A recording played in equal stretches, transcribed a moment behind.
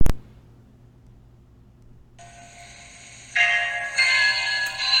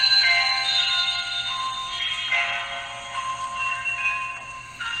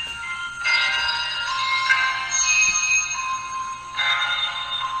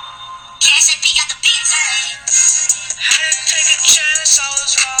I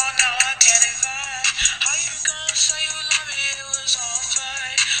was wrong, now I can't evade. How you gonna say you love me? It was all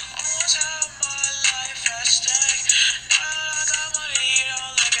fake. Almost had my life at stake. Now that I got money, you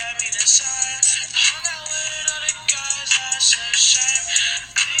don't look at me the same. Hung out with other guys, that's a shame.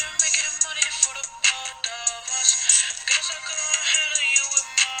 I ain't making money for the both of us. Guess I couldn't handle you with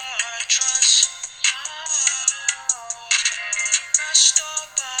my trust. Messed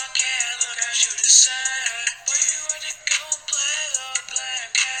up, I can't look at you the same. But you had to go and play the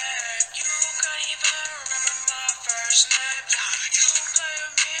blame game. You can't even remember my first name. You play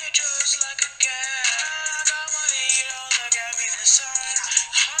me just like a game. I got money, you don't look at me the same.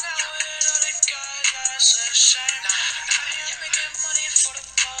 Hung out with other guys, that's a shame. I ain't making money for the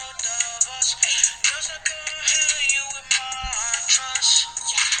both of us. Guess I couldn't handle you with my trust.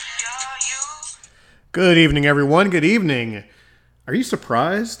 Yeah, you. Good evening, everyone. Good evening. Are you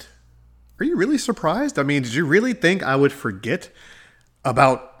surprised? Are you really surprised? I mean, did you really think I would forget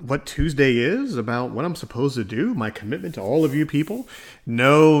about what Tuesday is? About what I'm supposed to do? My commitment to all of you people?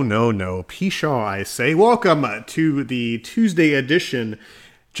 No. Pshaw, I say. Welcome to the Tuesday edition,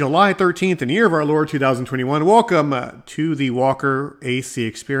 July 13th, in the year of our Lord 2021. Welcome to the Walker AC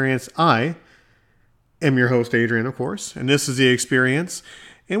Experience. I am your host, Adrian, of course, and this is The Experience,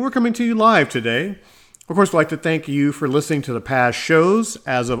 and we're coming to you live today. Of course, we'd like to thank you for listening to the past shows,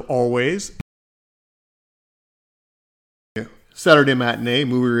 as of always. Saturday Matinee,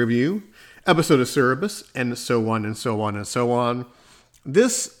 Movie Review, Episode of Cerebus, and so on and so on and so on.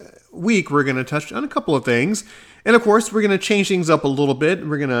 This week, we're going to touch on a couple of things. And of course, we're going to change things up a little bit.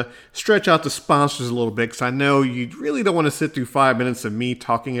 We're going to stretch out the sponsors a little bit because I know you really don't want to sit through 5 minutes of me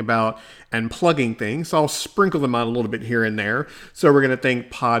talking about and plugging things. So I'll sprinkle them out a little bit here and there. So we're going to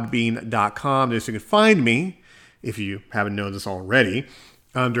thank podbean.com. There's you can find me, if you haven't known this already,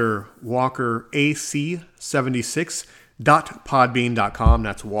 under WalkerAC76.podbean.com.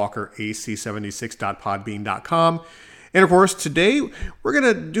 That's WalkerAC76.podbean.com. And of course, today, we're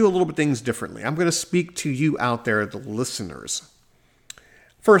going to do a little bit things differently. I'm going to speak to you out there, the listeners.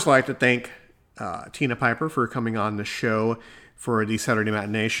 First, I'd like to thank Tina Piper for coming on the show for the Saturday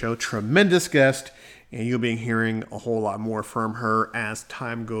Matinee show. Tremendous guest, and you'll be hearing a whole lot more from her as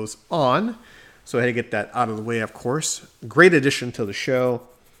time goes on. So I had to get that out of the way, of course. Great addition to the show.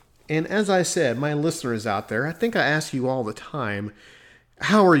 And as I said, my listeners out there, I think I ask you all the time,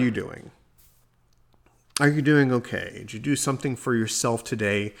 how are you doing? Are you doing okay? Did you do something for yourself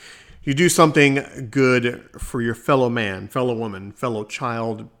today? You do something good for your fellow man, fellow woman, fellow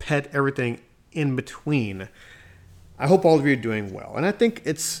child, pet, everything in between. I hope all of you are doing well. And I think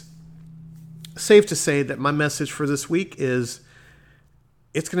it's safe to say that my message for this week is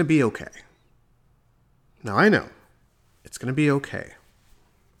it's going to be okay. Now, I know it's going to be okay.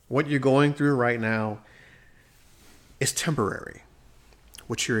 What you're going through right now is temporary.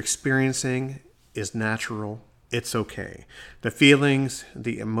 What you're experiencing is natural. It's okay. The feelings,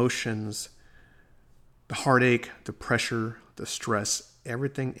 the emotions, the heartache, the pressure, the stress,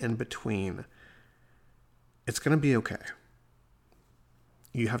 everything in between, it's going to be okay.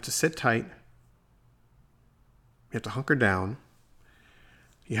 You have to sit tight. You have to hunker down.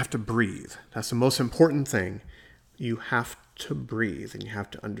 You have to breathe. That's the most important thing. You have to breathe, and you have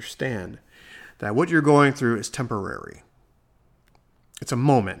to understand that what you're going through is temporary. It's a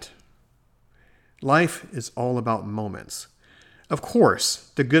moment. Life is all about moments. Of course,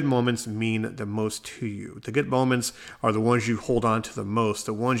 the good moments mean the most to you. The good moments are the ones you hold on to the most,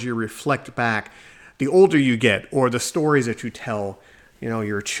 the ones you reflect back the older you get, or the stories that you tell,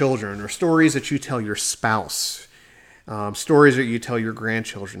 your children, or stories that you tell your spouse, stories that you tell your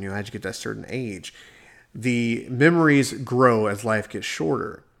grandchildren, as you get to that certain age. The memories grow as life gets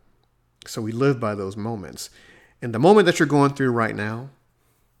shorter. So we live by those moments. And the moment that you're going through right now,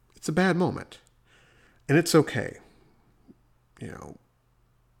 it's a bad moment. And it's okay.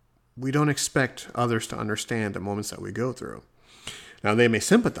 We don't expect others to understand the moments that we go through. Now, they may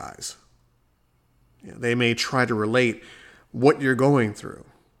sympathize. They may try to relate what you're going through.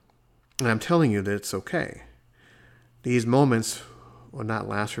 And I'm telling you that it's okay. These moments will not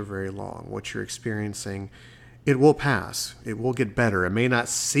last for very long. What you're experiencing, it will pass. It will get better. It may not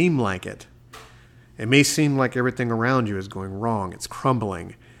seem like it. It may seem like everything around you is going wrong. It's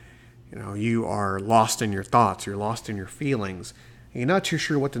crumbling. You are lost in your thoughts. You're lost in your feelings. And you're not too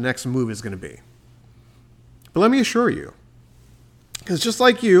sure what the next move is going to be. But let me assure you, because just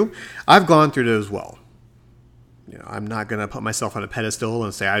like you, I've gone through it as well. I'm not going to put myself on a pedestal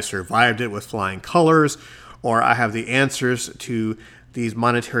and say I survived it with flying colors, or I have the answers to these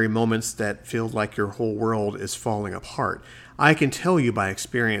monetary moments that feel like your whole world is falling apart. I can tell you by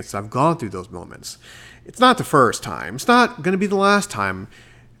experience, I've gone through those moments. It's not the first time. It's not going to be the last time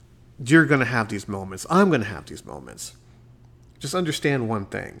you're going to have these moments. I'm going to have these moments. Just understand one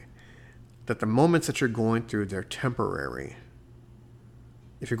thing, that the moments that you're going through, they're temporary.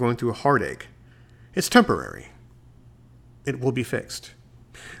 If you're going through a heartache, it's temporary. It will be fixed.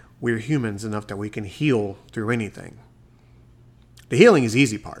 We're humans enough that we can heal through anything. The healing is the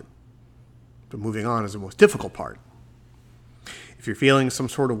easy part, but moving on is the most difficult part. If you're feeling some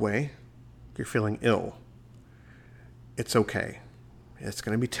sort of way, if you're feeling ill, it's okay. It's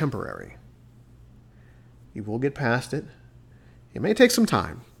going to be temporary. You will get past it. It may take some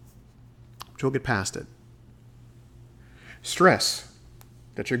time, but you'll get past it. Stress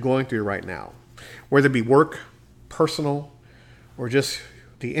that you're going through right now, whether it be work, personal, or just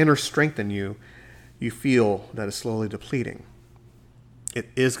the inner strength in you, you feel that is slowly depleting. It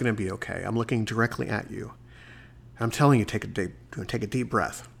is going to be okay. I'm looking directly at you. I'm telling you, take a deep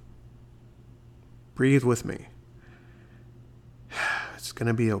breath. Breathe with me. It's going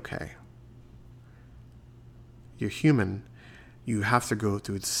to be okay. You're human. You have to go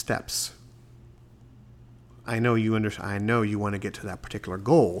through the steps. I know you understand. I know you want to get to that particular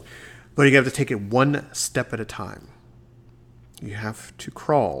goal, but you have to take it one step at a time. You have to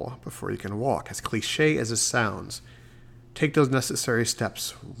crawl before you can walk. As cliche as it sounds, take those necessary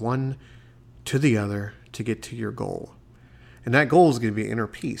steps, one to the other, to get to your goal. And that goal is going to be inner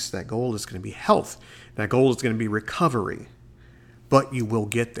peace. That goal is going to be health. That goal is going to be recovery. But you will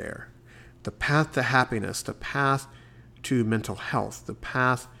get there. The path to happiness, the path to mental health, the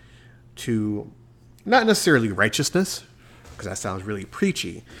path to not necessarily righteousness, because that sounds really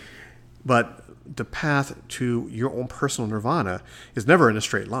preachy, but the path to your own personal nirvana is never in a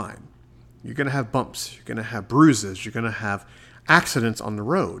straight line. You're going to have bumps. You're going to have bruises. You're going to have accidents on the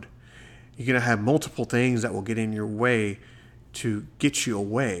road. You're going to have multiple things that will get in your way to get you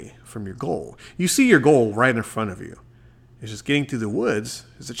away from your goal. You see your goal right in front of you. It's just getting through the woods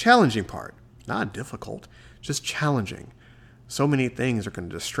is a challenging part. Not difficult, just challenging. So many things are going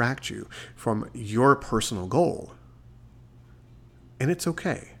to distract you from your personal goal. And it's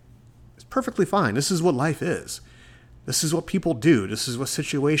okay. It's perfectly fine. This is what life is. This is what people do. This is what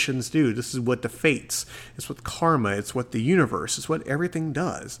situations do. This is what the fates, it's what karma, it's what the universe, it's what everything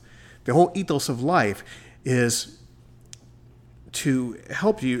does. The whole ethos of life is to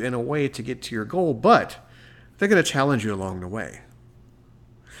help you in a way to get to your goal, but they're going to challenge you along the way.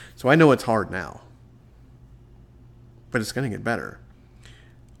 So I know it's hard now, but it's going to get better.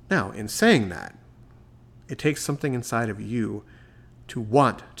 Now, in saying that, it takes something inside of you to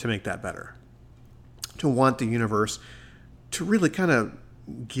want to make that better, to want the universe to really kind of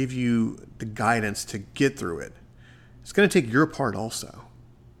give you the guidance to get through it. It's going to take your part also.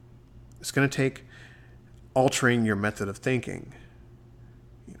 It's going to take altering your method of thinking,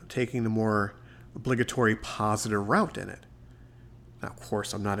 taking the more obligatory positive route in it. Now, of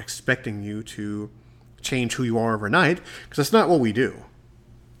course, I'm not expecting you to change who you are overnight, because that's not what we do.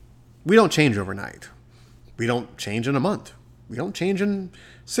 We don't change overnight. We don't change in a month. We don't change in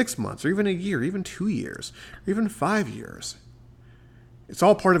 6 months, or even a year, even 2 years, or even 5 years. It's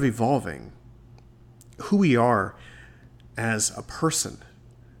all part of evolving who we are as a person,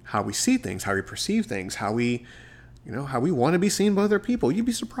 how we see things, how we perceive things, how we want to be seen by other people. You'd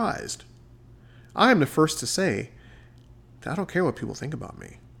be surprised. I am the first to say that I don't care what people think about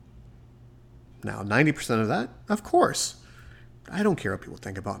me. Now, 90% of that, of course, I don't care what people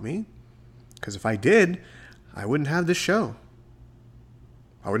think about me. Because if I did, I wouldn't have this show.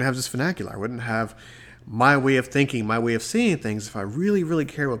 I wouldn't have this vernacular. I wouldn't have my way of thinking, my way of seeing things if I really, really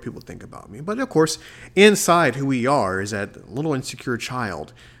care what people think about me. But of course, inside who we are is that little insecure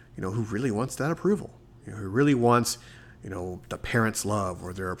child, who really wants that approval. Who really wants, the parents' love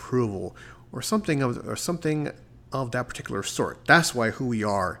or their approval or something of that particular sort. That's why who we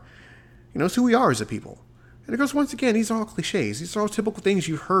are, it's who we are as a people. And because once again, these are all cliches. These are all typical things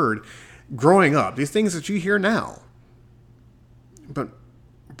you heard growing up. These things that you hear now. But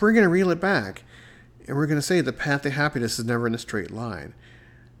we're going to reel it back. And we're going to say the path to happiness is never in a straight line.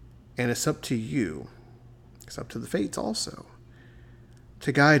 And it's up to you. It's up to the fates also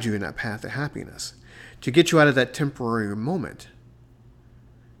to guide you in that path to happiness. To get you out of that temporary moment.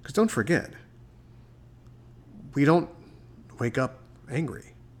 Because don't forget, we don't wake up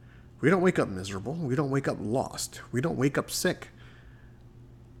angry. We don't wake up miserable. We don't wake up lost. We don't wake up sick.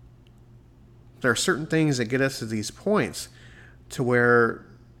 There are certain things that get us to these points to where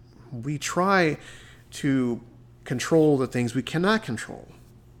we try to control the things we cannot control.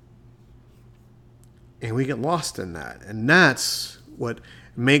 And we get lost in that. And that's what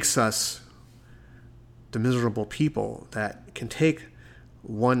makes us the miserable people that can take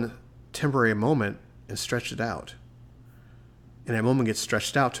one temporary moment and stretch it out. And that moment gets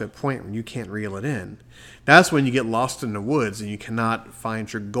stretched out to a point when you can't reel it in. That's when you get lost in the woods and you cannot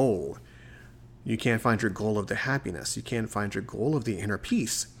find your goal. You can't find your goal of the happiness. You can't find your goal of the inner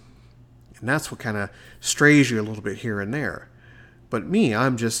peace. And that's what kind of strays you a little bit here and there. But me,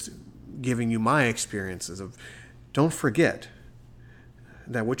 I'm just giving you my experiences of, don't forget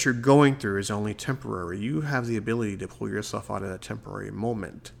that what you're going through is only temporary. You have the ability to pull yourself out of that temporary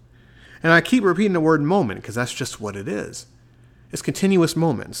moment. And I keep repeating the word moment because that's just what it is. It's continuous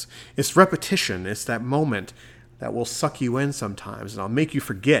moments. It's repetition. It's that moment that will suck you in sometimes and I'll make you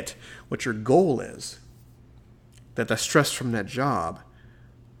forget what your goal is. That the stress from that job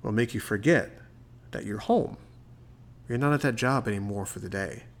will make you forget that you're home. You're not at that job anymore for the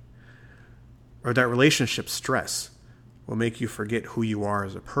day. Or that relationship stress will make you forget who you are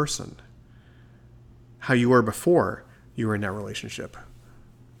as a person. How you were before you were in that relationship.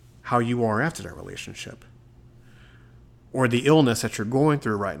 How you are after that relationship. Or the illness that you're going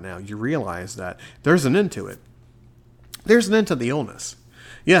through right now, you realize that there's an end to it. There's an end to the illness.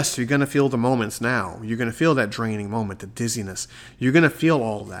 Yes, you're going to feel the moments now. You're going to feel that draining moment, the dizziness. You're going to feel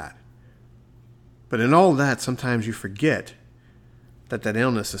all that. But in all that, sometimes you forget that that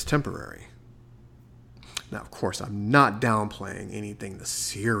illness is temporary. Now, of course, I'm not downplaying anything that's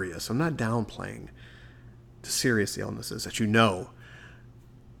serious. I'm not downplaying the serious illnesses that you know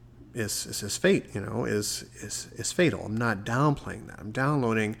is fate, is fatal. I'm not downplaying that. I'm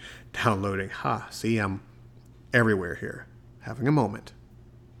downloading. See, I'm everywhere here. Having a moment.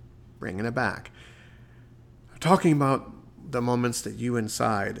 Bringing it back. I'm talking about the moments that you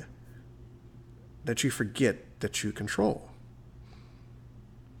inside that you forget that you control.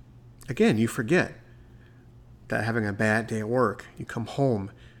 Again, you forget that having a bad day at work, you come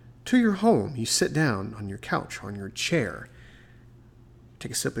home to your home, you sit down on your couch, on your chair,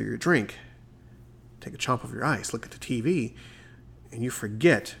 take a sip of your drink, take a chomp of your ice, look at the TV, and you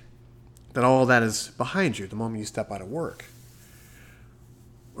forget that all that is behind you the moment you step out of work.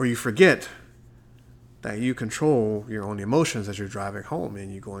 Or you forget that you control your own emotions as you're driving home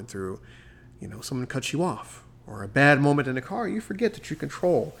and you're going through, someone cuts you off. Or a bad moment in the car, you forget that you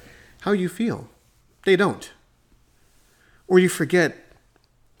control how you feel. They don't. Or you forget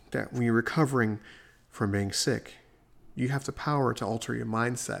that when you're recovering from being sick, you have the power to alter your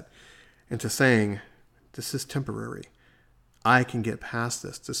mindset into saying, this is temporary. I can get past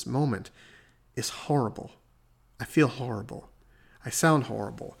this. This moment is horrible. I feel horrible. I sound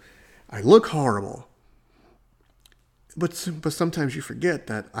horrible. I look horrible. But sometimes you forget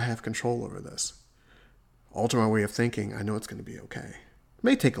that I have control over this. Alter my way of thinking. I know it's going to be okay. It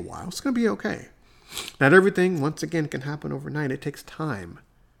may take a while. It's going to be okay. Not everything, once again, can happen overnight. It takes time.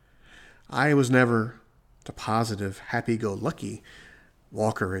 I was never the positive, happy-go-lucky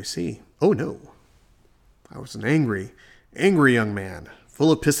Walker AC. Oh, no. I was an angry young man,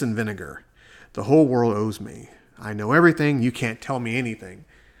 full of piss and vinegar. The whole world owes me. I know everything. You can't tell me anything.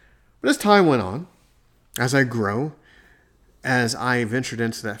 But as time went on, as I grow, as I ventured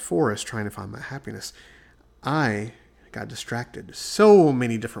into that forest trying to find my happiness, I got distracted so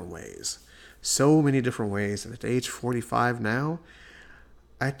many different ways. So many different ways. And at age 45 now,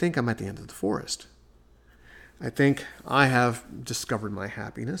 I think I'm at the end of the forest. I think I have discovered my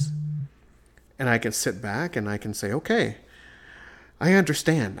happiness. And I can sit back and I can say, okay, I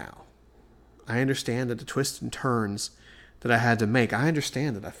understand now. I understand that the twists and turns that I had to make. I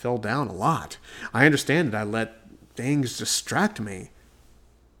understand that I fell down a lot. I understand that I let things distract me.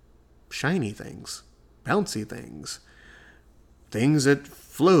 Shiny things. Bouncy things. Things that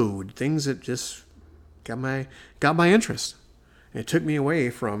flowed. Things that just got my interest. And it took me away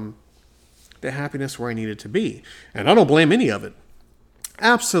from the happiness where I needed to be. And I don't blame any of it.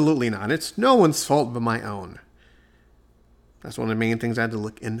 Absolutely not. It's no one's fault but my own. That's one of the main things I had to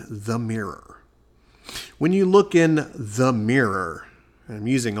look in the mirror. When you look in the mirror, and I'm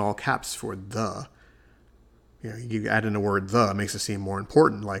using all caps for the, you add in the word the, it makes it seem more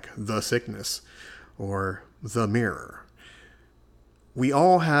important, like the sickness or the mirror. We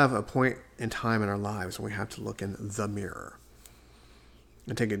all have a point in time in our lives when we have to look in the mirror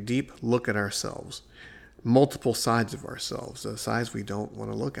and take a deep look at ourselves. Multiple sides of ourselves, the sides we don't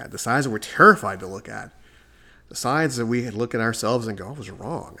want to look at, the sides that we're terrified to look at, the sides that we look at ourselves and go, I was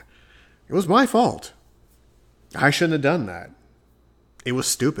wrong. It was my fault. I shouldn't have done that. It was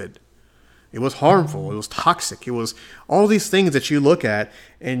stupid. It was harmful. It was toxic. It was all these things that you look at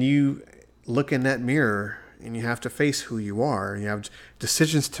and you look in that mirror and you have to face who you are. You have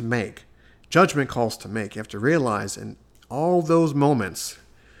decisions to make, judgment calls to make. You have to realize in all those moments,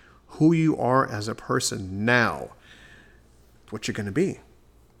 who you are as a person now, what you're going to be.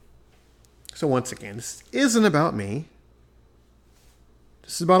 So once again, this isn't about me.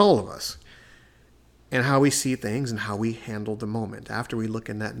 This is about all of us and how we see things and how we handle the moment. After we look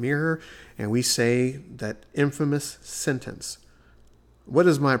in that mirror and we say that infamous sentence, what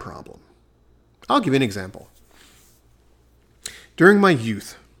is my problem? I'll give you an example. During my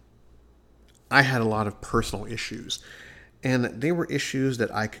youth, I had a lot of personal issues, and they were issues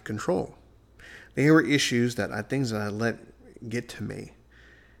that I could control. They were issues things that I let get to me.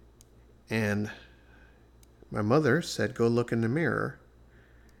 And my mother said, go look in the mirror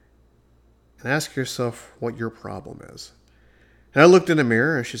and ask yourself what your problem is. And I looked in the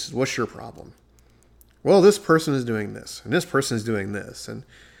mirror and she said, what's your problem? Well, this person is doing this and this person is doing this. And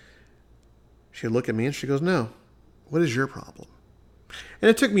she looked at me and she goes, no, what is your problem? And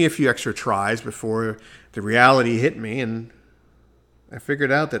it took me a few extra tries before the reality hit me, and I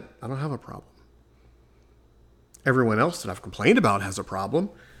figured out that I don't have a problem. Everyone else that I've complained about has a problem,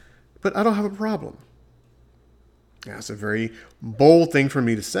 but I don't have a problem. That's a very bold thing for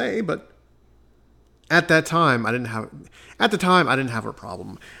me to say, but at the time I didn't have a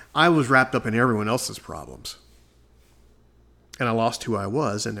problem. I was wrapped up in everyone else's problems. And I lost who I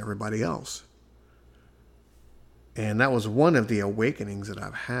was and everybody else. And that was one of the awakenings that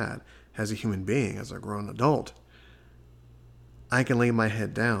I've had as a human being, as a grown adult. I can lay my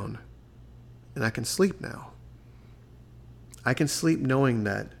head down and I can sleep now. I can sleep knowing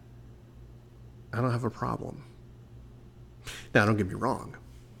that I don't have a problem. Now, don't get me wrong.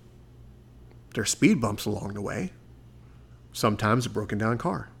 There's speed bumps along the way. Sometimes a broken down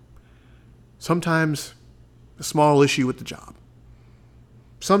car. Sometimes a small issue with the job.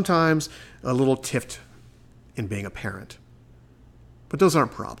 Sometimes a little tiff in being a parent. But those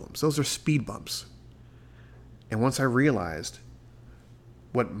aren't problems. Those are speed bumps. And once I realized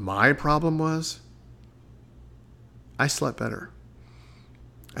what my problem was, I slept better.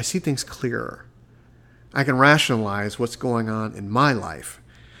 I see things clearer. I can rationalize what's going on in my life,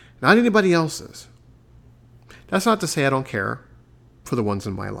 not anybody else's. That's not to say I don't care for the ones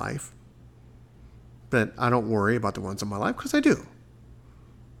in my life, but I don't worry about the ones in my life because I do.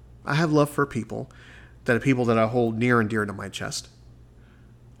 I have love for people that I hold near and dear to my chest.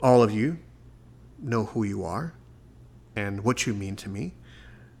 All of you know who you are and what you mean to me.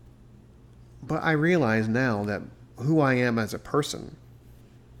 But I realize now that who I am as a person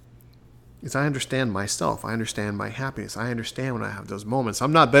is I understand myself. I understand my happiness. I understand when I have those moments.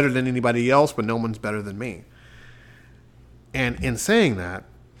 I'm not better than anybody else, but no one's better than me. And in saying that,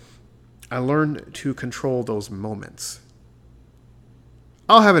 I learned to control those moments.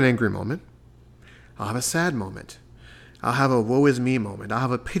 I'll have an angry moment. I'll have a sad moment. I'll have a woe is me moment. I'll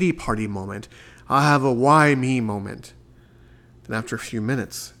have a pity party moment. I'll have a why me moment. Then after a few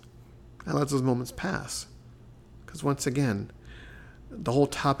minutes, I let those moments pass. Because once again, the whole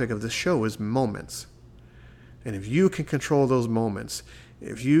topic of this show is moments. And if you can control those moments,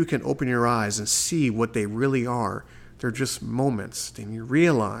 if you can open your eyes and see what they really are, they're just moments, then you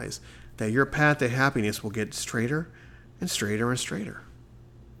realize that your path to happiness will get straighter and straighter and straighter.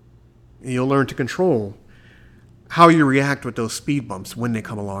 And you'll learn to control how you react with those speed bumps when they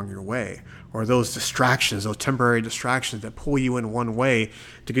come along your way, or those distractions, those temporary distractions that pull you in one way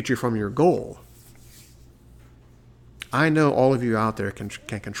to get you from your goal. I know all of you out there can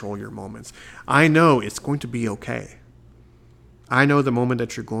control your moments. I know it's going to be okay. I know the moment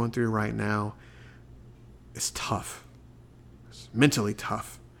that you're going through right now is tough. It's mentally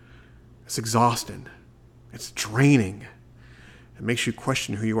tough. It's exhausting. It's draining. It makes you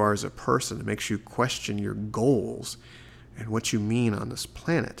question who you are as a person. It makes you question your goals and what you mean on this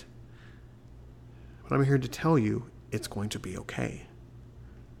planet. But I'm here to tell you it's going to be okay.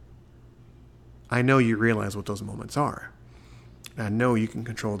 I know you realize what those moments are. And I know you can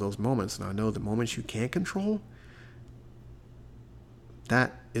control those moments. And I know the moments you can't control,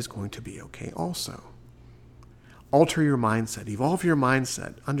 that is going to be okay also. Alter your mindset. Evolve your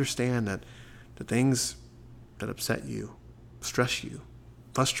mindset. Understand that the things that upset you, stress you,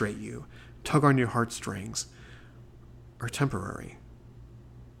 frustrate you, tug on your heartstrings are temporary.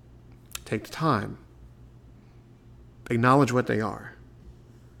 Take the time. Acknowledge what they are.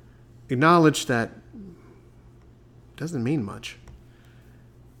 Acknowledge that it doesn't mean much.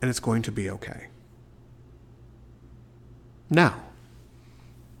 And it's going to be okay. Now,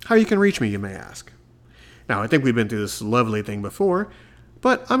 how you can reach me, you may ask. Now, I think we've been through this lovely thing before,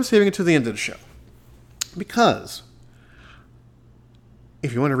 but I'm saving it to the end of the show. Because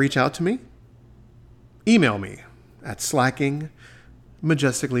if you want to reach out to me, email me at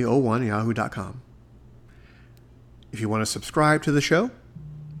slackingmajestically01yahoo.com. If you want to subscribe to the show,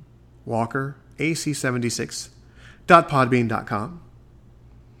 walkerac76.podbean.com.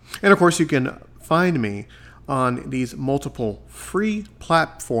 And of course, you can find me on these multiple free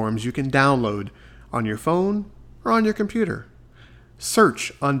platforms you can download on your phone or on your computer.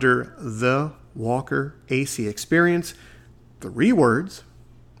 Search under The Walker AC Experience, 3 words.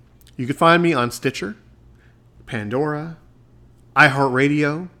 You can find me on Stitcher, Pandora,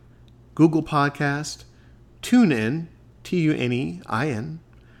 iHeartRadio, Google Podcast, TuneIn, TuneIn,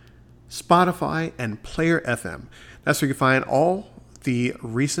 Spotify, and Player FM. That's where you can find all the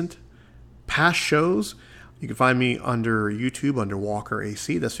recent past shows. You can find me under YouTube under Walker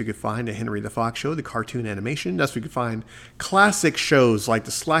AC. That's where you can find the Henry the Fox Show, the cartoon animation. That's where you can find classic shows like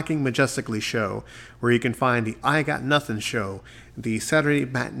the Slacking Majestically Show, where you can find the I Got Nothing Show, the Saturday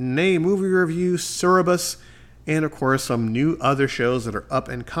Matinee Movie Review, Suribus, and of course some new other shows that are up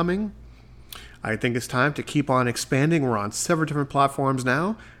and coming. I think it's time to keep on expanding. We're on several different platforms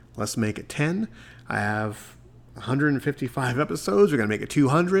now. Let's make it 10. I have 155 episodes. We're going to make it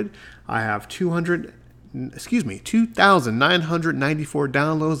 200. I have 2,994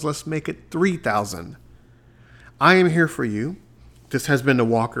 downloads. Let's make it 3,000. I am here for you. This has been the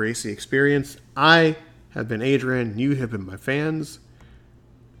Walker AC Experience. I have been Adrian. You have been my fans,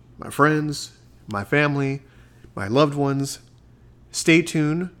 my friends, my family, my loved ones. Stay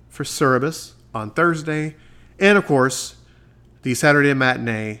tuned for Suribus on Thursday. And of course, the Saturday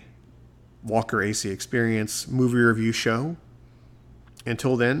Matinee Walker AC Experience movie review show.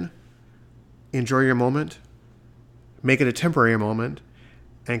 Until then, enjoy your moment, make it a temporary moment,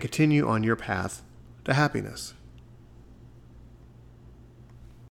 and continue on your path to happiness.